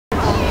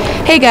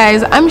Hey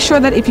guys, I'm sure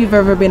that if you've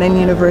ever been in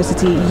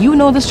university, you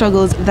know the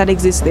struggles that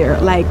exist there,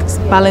 like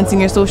balancing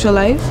your social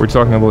life. We're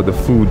talking about the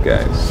food,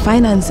 guys.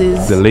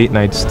 Finances. The late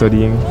night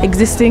studying.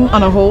 Existing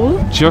on a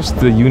whole. Just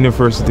the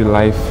university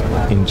life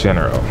in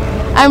general.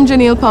 I'm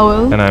Janelle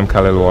Powell. And I'm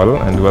Khalil Waddle,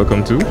 and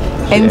welcome to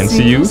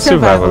NCU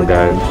Survival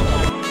Guide.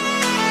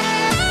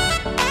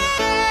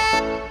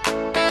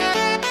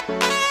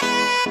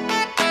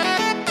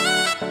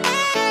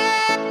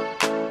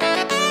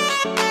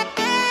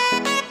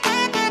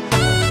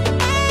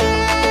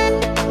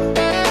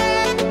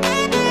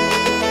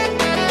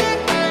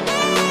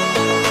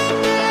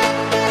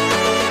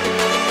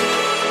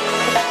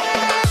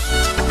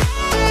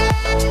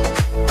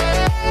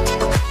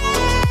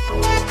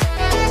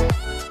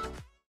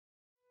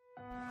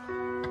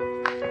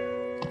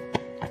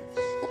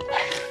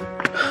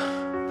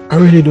 I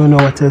really don't know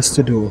what else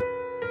to do.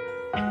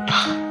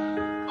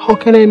 How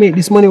can I make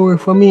this money work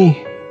for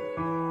me?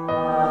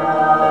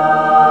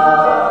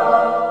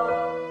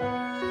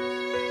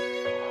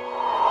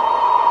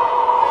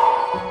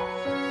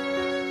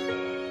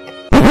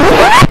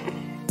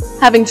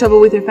 Having trouble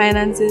with your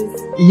finances?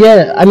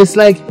 Yeah, and it's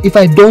like if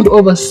I don't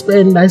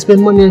overspend, I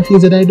spend money on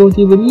things that I don't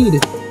even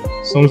need.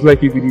 Sounds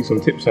like you could use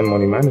some tips on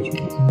money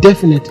management.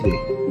 Definitely.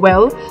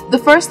 Well, the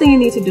first thing you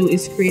need to do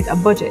is create a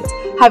budget.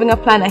 Having a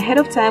plan ahead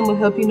of time will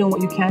help you know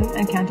what you can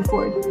and can't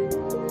afford.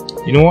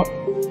 You know what?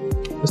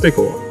 Let's take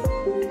a walk.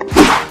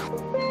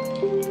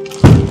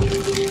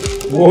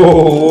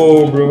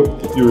 Whoa, bro.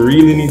 You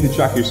really need to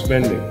track your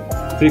spending.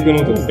 Take a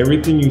note of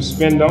everything you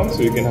spend on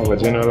so you can have a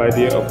general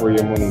idea of where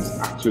your money is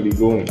actually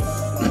going.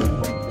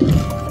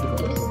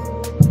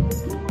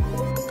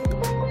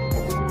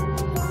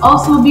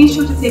 Also, be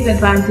sure to take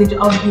advantage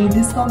of the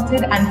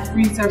discounted and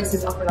free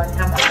services offered on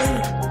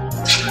campus.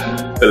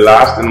 The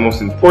last and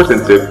most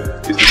important tip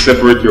is to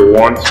separate your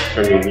wants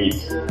from your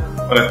needs.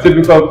 On a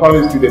typical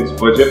college student's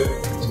budget,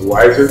 it's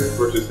wiser to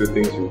purchase the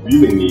things you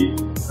really need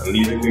and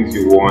leave the things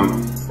you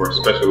want for a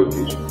special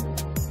occasion.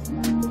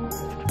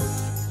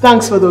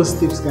 Thanks for those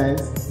tips,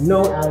 guys.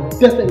 Now I'll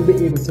definitely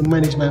be able to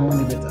manage my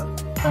money better.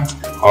 Thanks.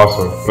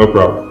 Awesome, no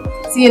problem.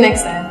 See you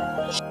next time.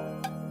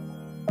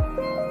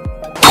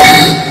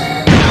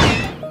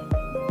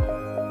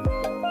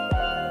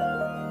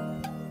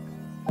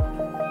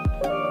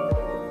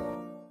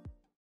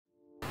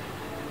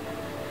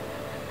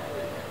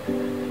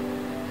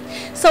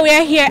 So we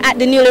are here at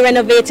the newly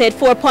renovated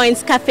 4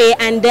 Points Cafe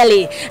and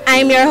Deli.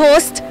 I'm your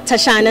host,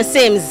 Tashana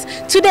Sims.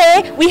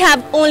 Today, we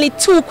have only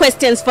 2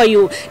 questions for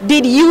you.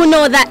 Did you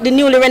know that the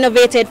newly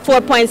renovated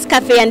 4 Points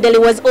Cafe and Deli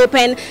was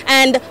open?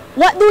 And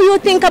what do you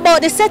think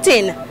about the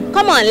setting?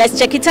 Come on, let's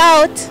check it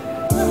out.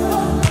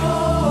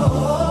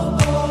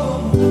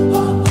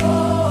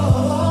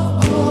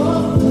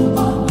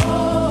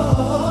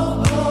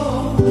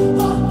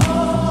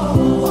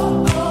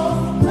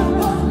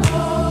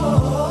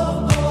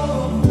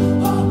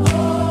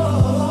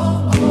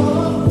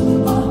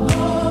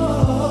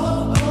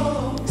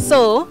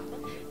 So,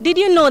 did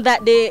you know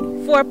that the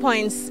 4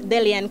 Points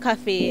Deli and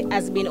Cafe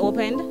has been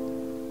opened?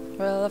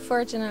 Well,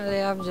 unfortunately,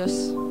 I'm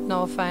just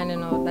now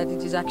finding out that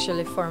it is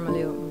actually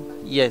formally open.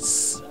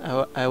 Yes,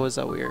 I was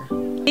aware.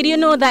 Did you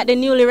know that the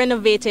newly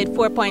renovated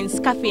 4 Points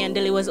Cafe and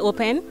Deli was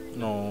open?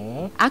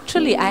 No.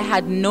 Actually, I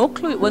had no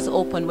clue it was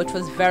open, which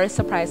was very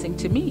surprising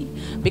to me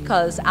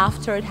because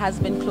after it has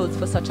been closed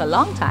for such a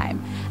long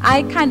time,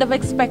 I kind of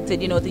expected,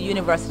 the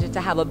university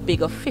to have a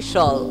big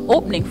official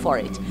opening for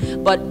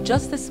it. But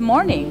just this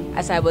morning,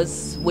 as I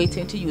was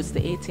waiting to use the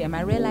ATM,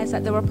 I realized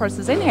that there were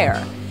persons in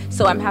here.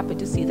 So I'm happy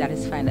to see that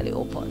it's finally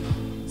open.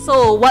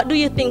 So what do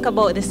you think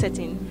about the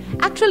setting?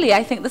 Actually,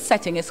 I think the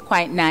setting is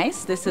quite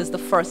nice. This is the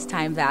first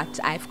time that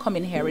I've come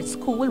in here. It's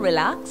cool,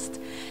 relaxed.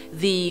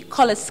 The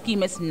color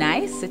scheme is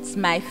nice. It's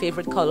my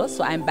favorite color,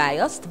 so I'm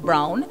biased,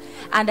 brown.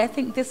 And I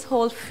think this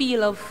whole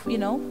feel of,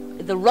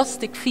 the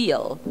rustic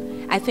feel,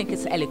 I think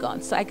it's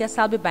elegant. So I guess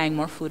I'll be buying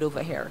more food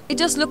over here. It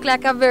just looked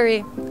like a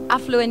very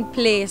affluent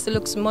place. It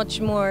looks much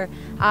more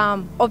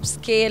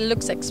upscale, it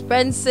looks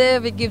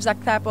expensive, it gives a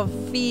type of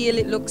feel,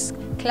 it looks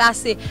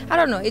classy. I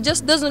don't know, it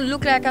just doesn't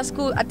look like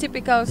a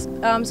typical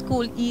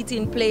school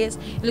eating place.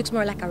 It looks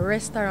more like a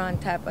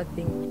restaurant type of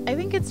thing. I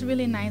think it's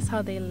really nice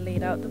how they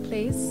laid out the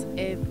place.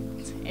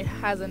 It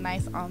has a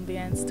nice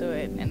ambience to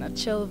it and a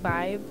chill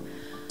vibe.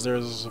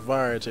 There's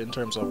variety in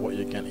terms of what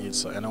you can eat,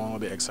 so anyone will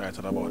be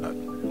excited about that.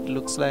 It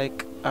looks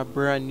like a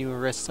brand new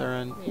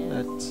restaurant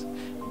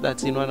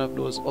that's in one of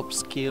those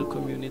upscale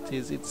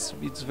communities. It's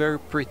very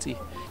pretty.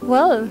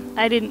 Well,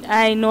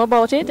 I know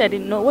about it. I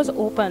didn't know it was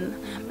open,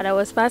 but I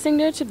was passing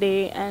there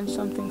today and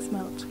something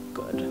smelled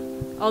good.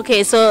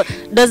 Okay, so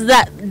does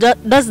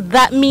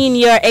that mean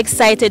you're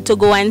excited to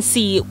go and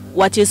see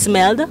what you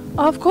smelled?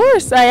 Of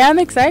course, I am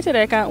excited.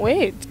 I can't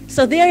wait.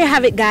 So there you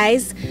have it,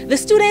 guys. The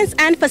students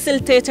and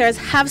facilitators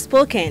have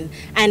spoken,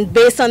 and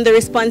based on the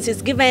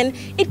responses given,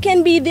 it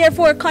can be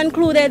therefore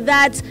concluded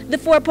that the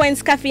 4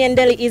 Points Cafe and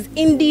Deli is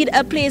indeed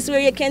a place where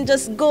you can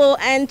just go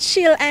and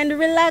chill and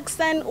relax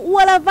and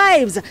voila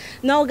vibes.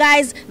 Now,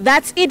 guys,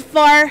 that's it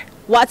for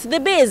What's the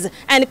Biz?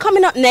 And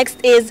coming up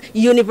next is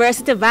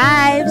University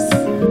Vibes.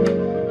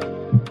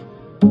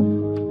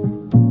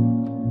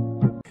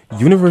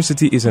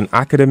 University is an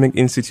academic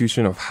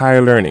institution of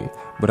higher learning,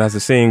 but as the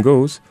saying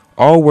goes,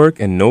 all work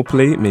and no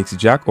play makes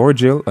Jack or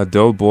Jill a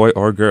dull boy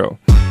or girl.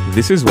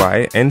 This is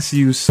why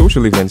NCU's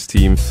social events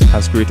team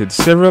has created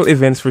several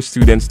events for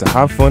students to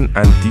have fun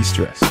and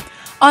de-stress.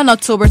 On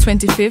October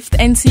 25th,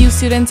 NCU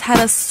students had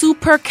a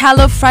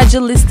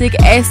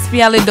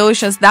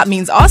supercalifragilisticexpialidocious, that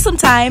means awesome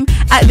time,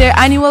 at their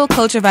annual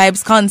Culture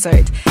Vibes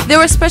concert. There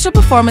were special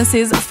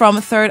performances from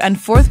 3rd and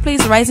 4th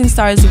place Rising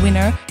Stars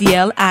winner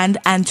DL and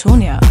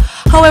Antonia.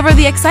 However,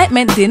 the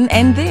excitement didn't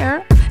end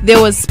there. There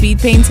was speed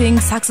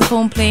painting,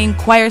 saxophone playing,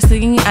 choir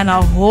singing, and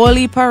a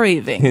holy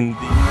paraving. Indeed.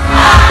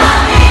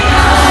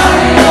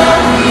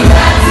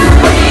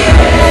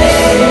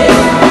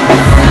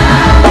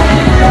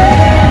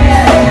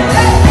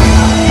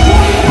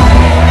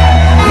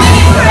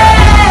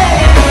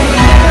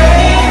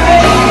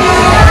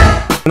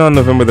 And on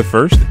November the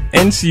 1st,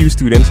 NCU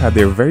students had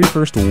their very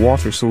first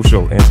water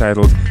social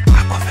entitled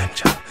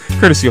Aquaventure.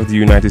 Courtesy of the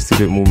United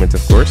Student Movement,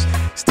 of course.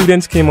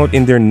 Students came out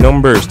in their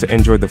numbers to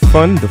enjoy the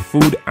fun, the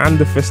food, and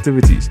the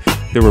festivities.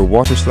 There were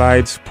water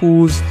slides,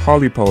 pools,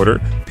 holly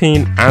powder,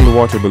 paint, and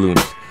water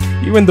balloons.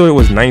 Even though it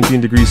was 19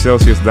 degrees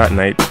Celsius that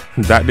night,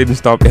 that didn't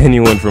stop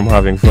anyone from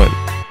having fun.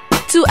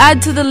 To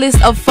add to the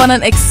list of fun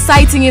and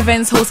exciting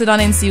events hosted on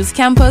NCU's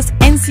campus,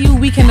 NCU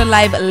Weekend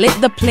Alive lit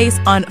the place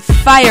on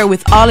fire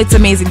with all its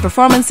amazing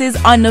performances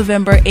on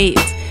November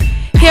 8th.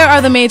 Here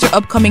are the major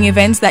upcoming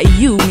events that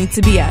you need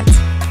to be at.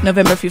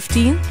 November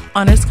 15th,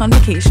 Honors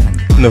Convocation.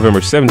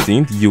 November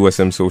 17th,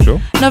 USM Social.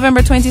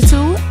 November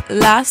 22,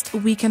 Last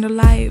Weekend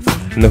Alive.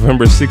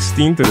 November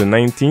 16th to the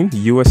 19th,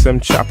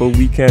 USM Chapel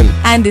Weekend.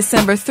 And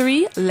December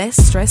 3, Less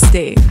Stress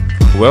Day.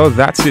 Well,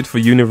 that's it for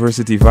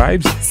University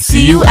Vibes.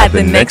 See you at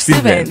the next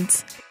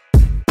event.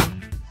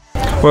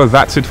 Well,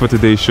 that's it for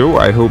today's show.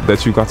 I hope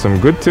that you got some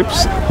good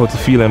tips how to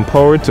feel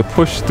empowered to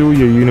push through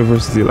your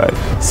university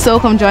life. So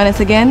come join us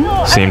again.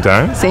 Same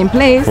time. Same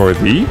place. For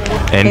the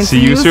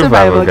NCU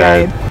Survival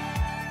Guide.